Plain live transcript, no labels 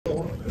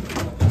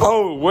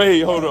Oh,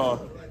 wait, hold on.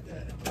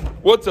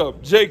 What's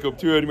up? Jacob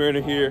Tuioti-Mariner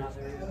here.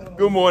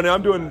 Good morning.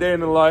 I'm doing a day in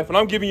the life, and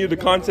I'm giving you the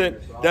content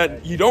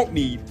that you don't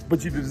need,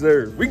 but you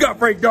deserve. We got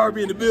Frank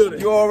Darby in the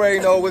building. You already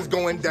know what's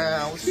going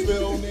down.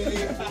 Feel me?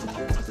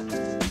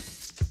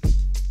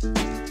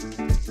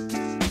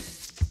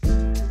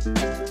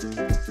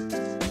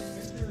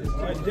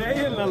 A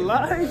day in the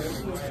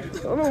life?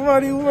 Don't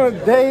nobody want a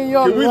day in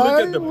your life. Can we look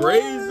at the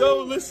braids,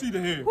 though? Let's see the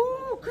hair.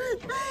 Ooh,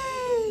 crispy.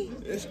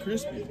 It's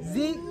crispy.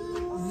 Zig,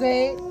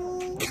 zag.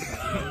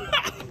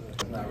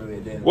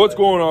 What's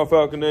going on,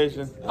 Falcon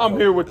Nation? I'm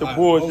here with the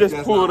boys. Just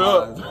pulled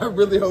up. I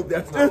really hope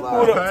that's not Just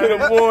pulled up to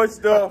the boys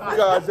stuff. We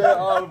got Zach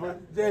Oliver,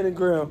 Jaden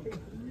Graham.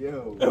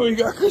 Yo. And we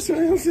got Chris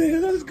Ramsey.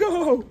 Let's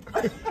go.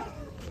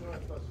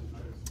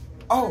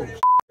 Oh,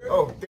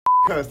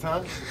 cuz,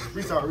 huh?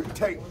 We sorry.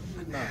 Take.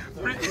 Nah.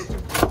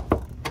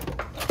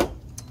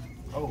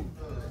 Oh.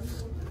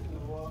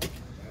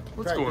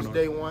 What's going on?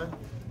 Day one.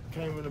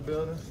 Came in the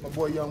building. My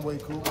boy Young Way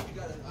Cool.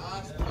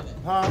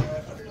 Huh?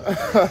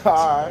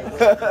 Alright.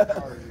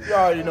 You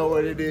already know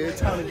what it is.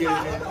 Time to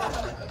get it in.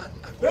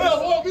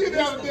 Hell, won't be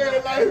down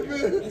there like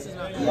this.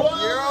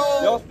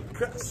 Yo.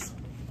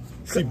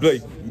 See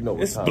Blake. You know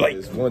what it's time Blake. it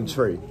is. One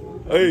tray.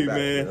 Hey,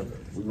 man.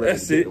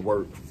 That's it. To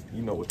work.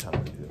 You know what time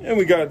it is. And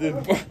we got this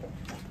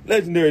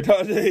legendary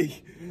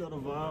Tajay. You know the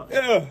vibe.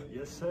 Yeah.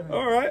 Yes, sir.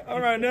 All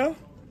right now.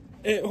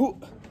 And who?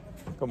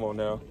 Come on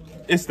now.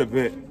 It's the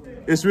vet.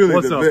 It's really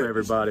What's the up, vet.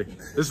 everybody?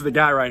 This is the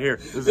guy right here.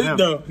 This is him.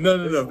 No.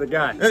 This is the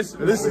guy. This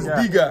is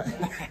the guy.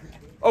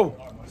 Oh,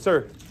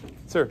 sir.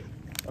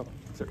 Oh,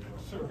 sir.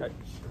 Okay.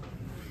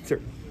 Sir.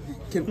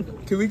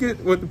 Can we get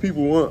what the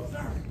people want?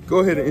 Go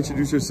ahead and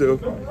introduce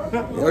yourself.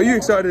 Are you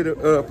excited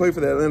to play for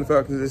the Atlanta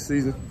Falcons this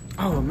season?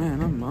 Oh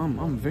man,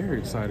 I'm very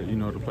excited, you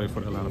know, to play for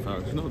the Atlanta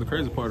Falcons. You know, the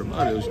crazy part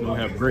about it is, you know, we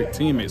have great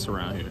teammates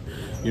around here.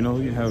 You know,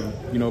 you have,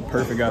 you know,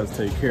 perfect guys to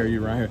take care of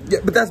you around here.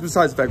 Yeah, but that's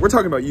besides the fact. We're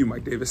talking about you,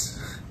 Mike Davis.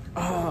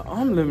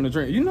 I'm living a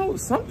dream. You know,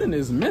 something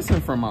is missing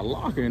from my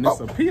locker, and it's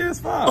a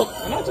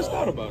PS5. And I just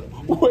thought about it.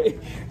 Wait,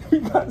 we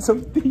got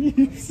some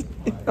thieves.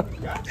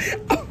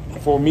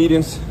 For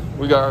meetings,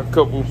 we got a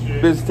couple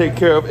business to take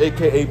care of,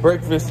 aka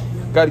breakfast.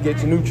 Got to get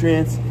your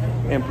nutrients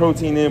and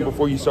protein in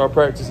before you start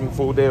practicing a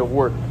full day of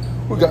work.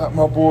 We got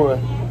my boy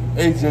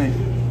AJ,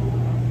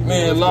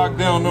 man,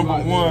 lockdown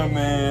 #1,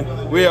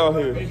 man. We out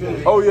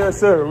here. Oh yes,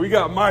 sir. We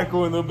got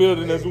Michael in the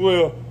building as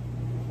well.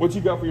 What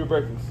you got for your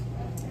breakfast?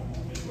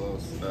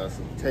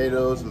 Some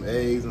potatoes, some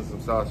eggs, and some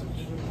sausage.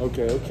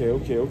 Okay.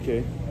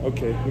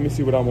 Let me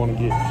see what I want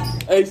to get.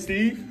 Hey,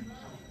 Steve.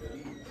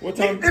 What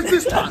time? It's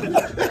this time.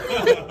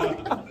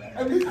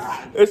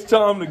 It's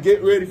time to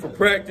get ready for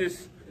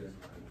practice.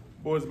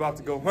 Boys about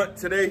to go hunt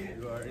today.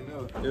 You already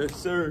know. Yes,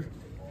 sir.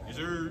 Yes,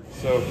 sir.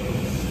 So,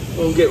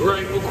 we'll get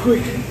right real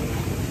quick.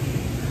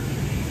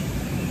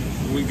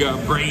 We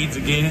got braids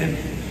again.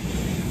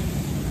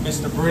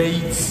 Mr.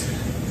 Braids.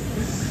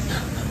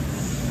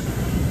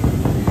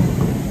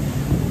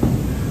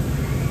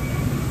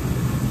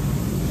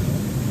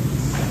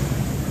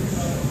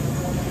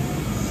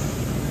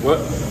 What?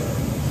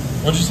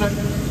 What'd you say?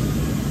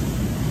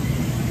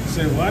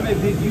 Say, why they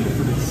pick you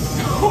for this?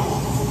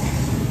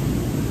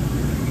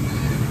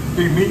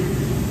 Big me?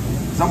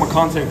 Because I'm a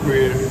content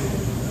creator.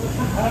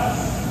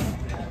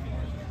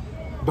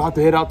 About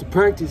to head out to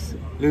practice.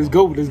 Let's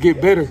go. Let's get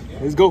better.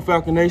 Let's go,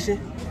 Falcon Nation.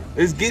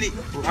 Let's get it.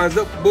 Rise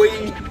up,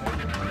 boy.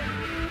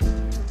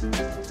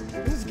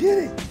 Let's get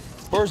it.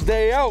 First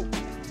day out.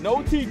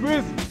 No T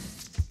Grizzly.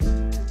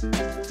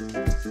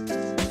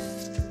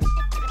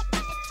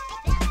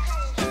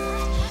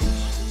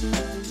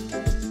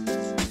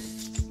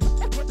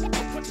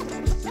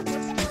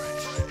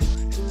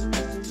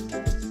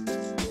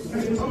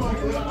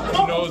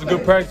 You know, it's a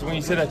good practice when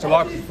you sit at your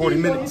locker for 40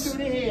 minutes.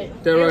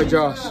 That right,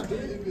 Josh?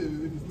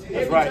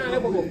 That's right. It's a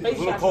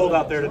little cold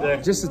out there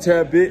today. Just a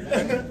tad bit.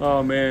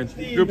 Oh, man.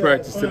 Good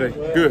practice today.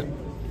 Good.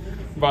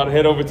 About to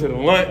head over to the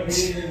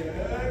lunch.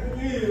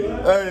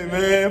 Hey,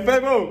 man.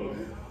 Fabo.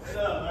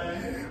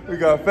 We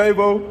got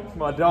Fabo,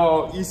 my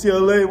dog,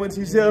 UCLA. Went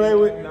to UCLA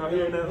with, now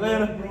here in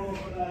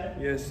Atlanta.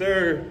 Yes,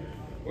 sir.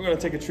 We're going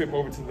to take a trip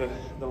over to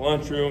the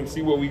lunchroom,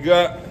 see what we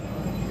got.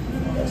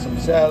 Got some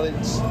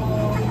salads,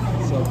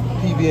 some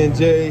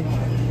PB&J,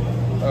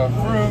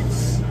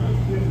 fruits,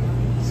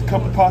 a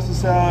couple pasta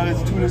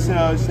salads, tuna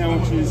salad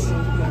sandwiches.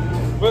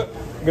 But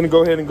we're gonna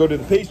go ahead and go to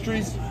the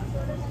pastries.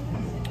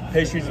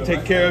 Pastries to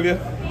take care of you.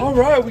 All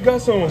right, we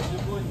got some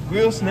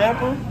grilled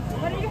snapper.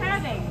 What are you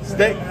having?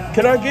 Steak.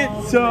 Can I get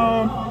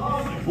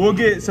some? We'll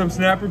get some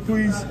snapper,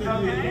 please.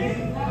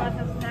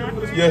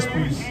 Yes,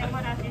 please.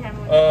 What else do you have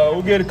with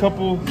We'll get a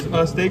couple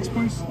steaks,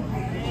 please.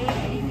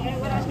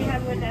 What else do you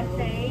have with that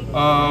steak?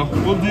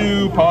 We'll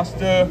do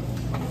pasta.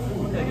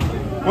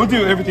 We'll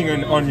do everything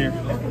on here.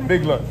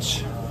 Big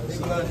lunch.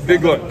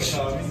 Big lunch.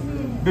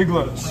 Big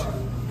lunch.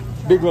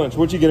 Big lunch.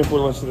 What you getting for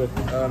lunch today?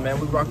 Man,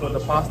 we rocking with the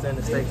pasta and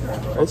the steak.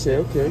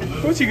 Okay.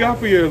 What you got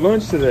for your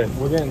lunch today?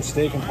 We're getting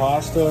steak and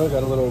pasta.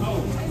 Got a little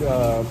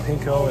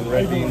pinko and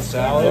red bean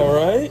salad. All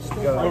right.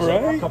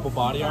 Got a couple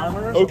body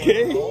armors.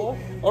 Okay.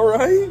 All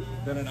right.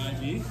 Then an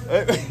IV.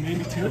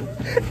 Maybe 2.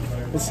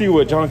 Let's see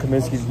what John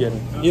Kaminsky's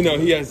getting. You know,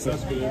 he's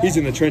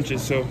in the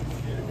trenches, so.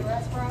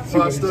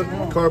 Pasta,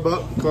 carb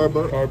up. Carb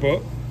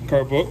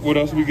up. What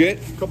else we get?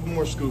 A couple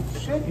more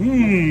scoops.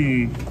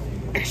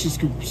 Extra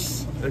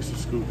scoops.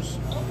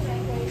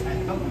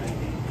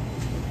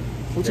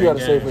 What you got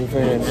to say for the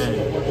fans?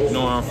 You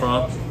know where I'm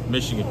from?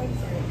 Michigan.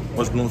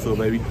 West Bloomfield,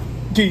 baby.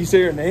 Can you say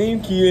your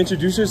name? Can you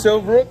introduce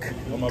yourself, Rook?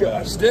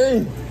 Gosh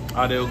dang.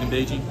 Adeo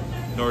Gandeji,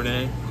 Notre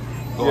Dame.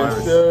 Go Yes,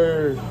 Irish.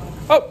 sir.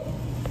 Oh,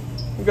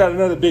 we got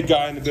another big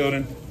guy in the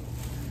building.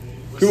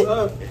 What's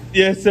up?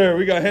 Yes, sir.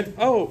 We got him.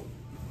 Oh.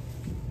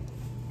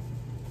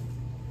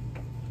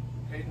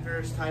 Hayden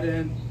Hurst, tight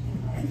end.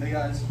 Hey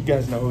guys. You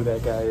guys know who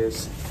that guy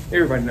is.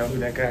 Everybody knows who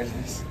that guy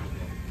is.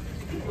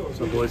 What's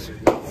up, boys?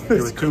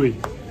 Here with Tui.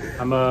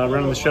 I'm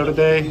running the show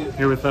today.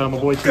 Here with my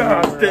boy Tui.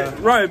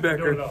 Ryan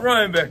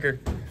Becker.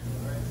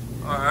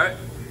 All right.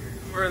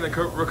 We're in the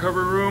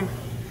recovery room.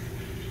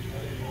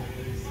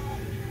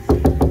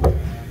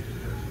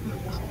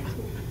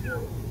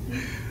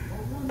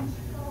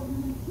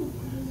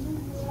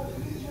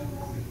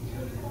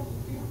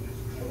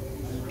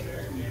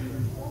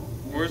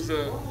 Where's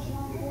the...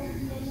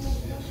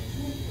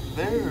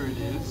 There it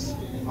is.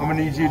 I'm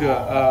gonna need you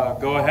to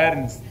go ahead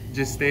and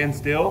just stand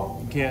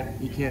still.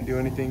 You can't do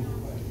anything.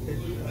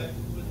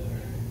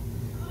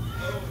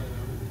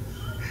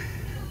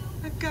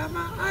 I got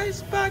my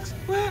icebox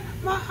where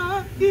my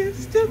heart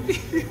used to be.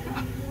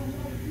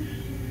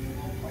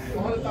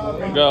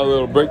 Got a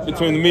little break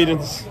between the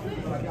meetings.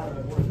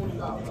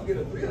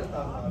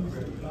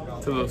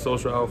 It's a little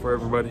social hour for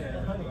everybody.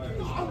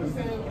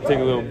 Take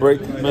a little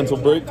break, mental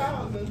break.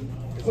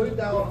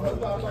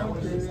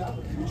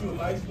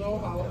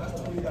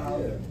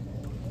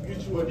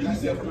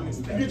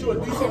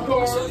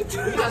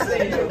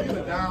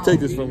 Take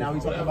this from me.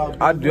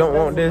 I don't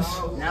want this.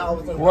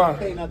 Why?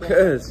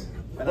 Cause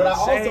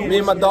me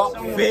and my dog,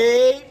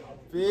 Fabo.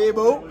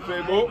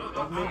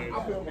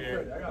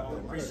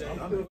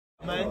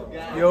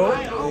 Yo.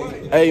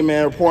 Hey,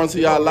 man, reporting to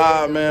y'all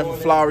live, man, from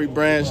Flowery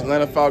Branch,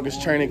 Atlanta Falcons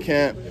Training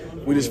Camp.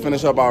 We just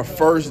finished up our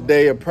first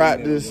day of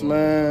practice,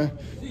 man.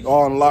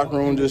 All in the locker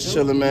room, just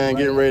chilling, man,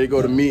 getting ready to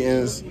go to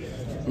meetings.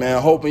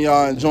 Man, hoping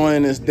y'all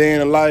enjoying this day in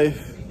the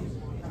life.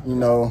 You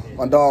know,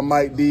 my dog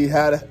Mike D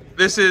had it.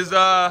 This is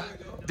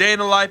day in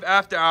the life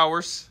after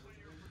hours.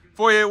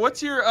 Foye,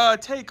 what's your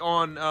take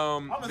on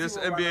this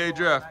NBA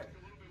draft?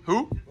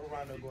 Who?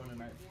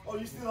 Oh,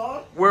 you still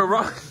on? Where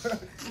Ron?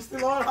 You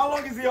still on? How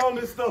long is he on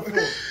this stuff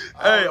for?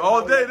 Hey,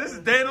 all day. This is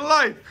day in the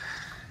life.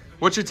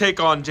 What's your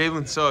take on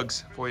Jalen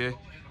Suggs, Foye?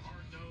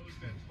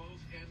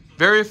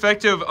 Very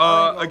effective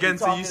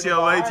against the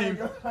UCLA team.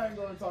 I ain't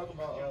going to talk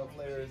about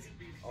players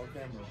on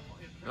camera.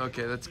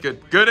 Okay, that's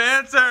good. Good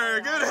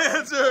answer. Good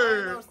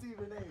answer.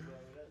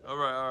 All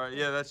right.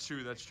 Yeah, that's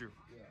true.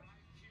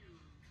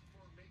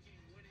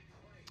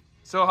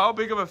 So how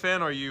big of a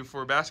fan are you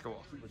for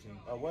basketball?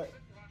 What?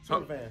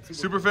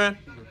 Super fan?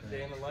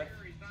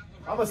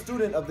 I'm a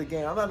student of the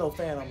game. I'm not no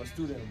fan. I'm a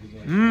student of the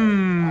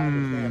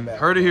game.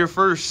 Heard it here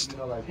first. You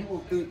know, like,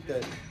 people think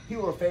that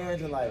people are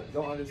fans and like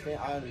don't understand.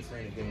 I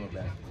understand the game of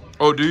basketball.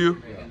 Oh, do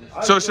you?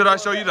 Yeah. So should I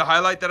show you the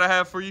highlight that I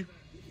have for you?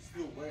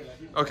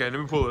 Okay, let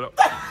me pull it up.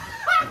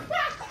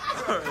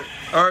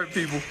 All right,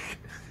 people.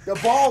 The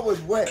ball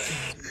was wet.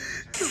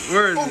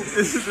 Where is it?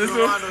 Is it this one?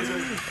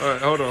 All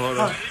right, hold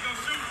on.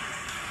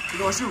 You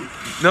gonna shoot?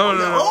 No.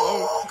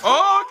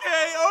 Oh,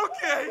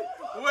 okay.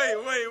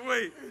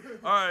 Wait.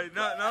 All right,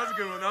 that was a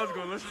good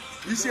one. Listen,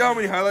 you see how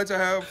many highlights I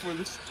have for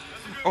this?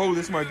 Oh,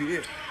 this might be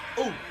it.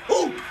 Oh.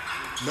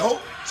 No.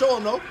 Show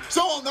him no.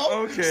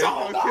 Okay.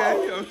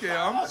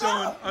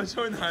 I'm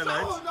showing the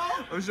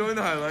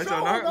highlights.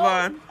 I'm not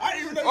lying.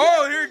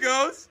 Oh, here it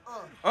goes.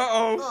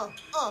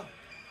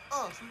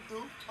 Sweep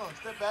through.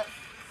 Step back.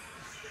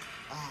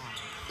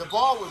 The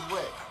ball was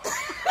wet.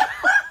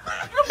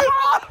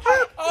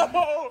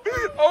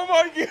 Oh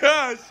my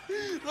gosh.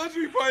 Let's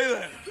replay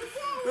that.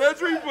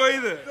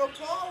 The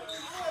ball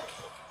was wet.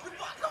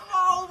 Come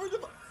on.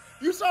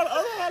 You saw the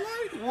other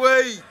highlight?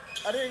 Wait.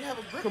 I didn't have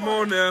a grip. Come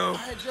on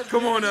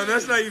now.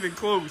 That's not even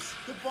close.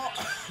 The ball.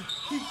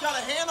 He got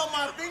a hand on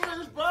my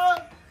fingers, bro.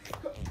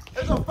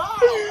 It's a foul.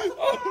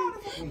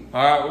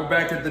 All right, we're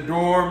back at the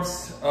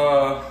dorms.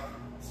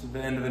 This is the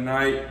end of the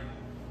night.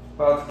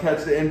 About to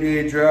catch the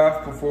NBA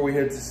draft before we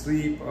head to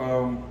sleep.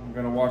 We're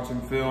gonna watch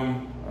some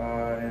film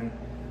and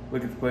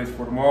look at the plays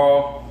for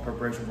tomorrow.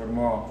 Preparation for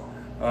tomorrow.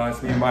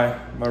 It's me and my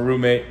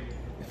roommate.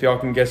 If y'all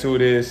can guess who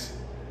it is,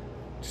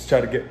 just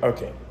try to get.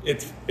 Okay,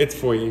 it's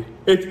for you.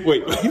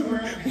 Wait.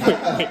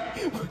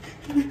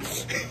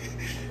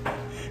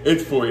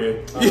 It's for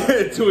you.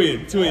 Yeah,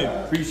 twin.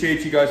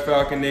 Appreciate you guys,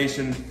 Falcon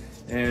Nation,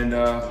 and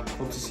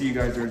hope to see you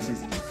guys during the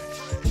season.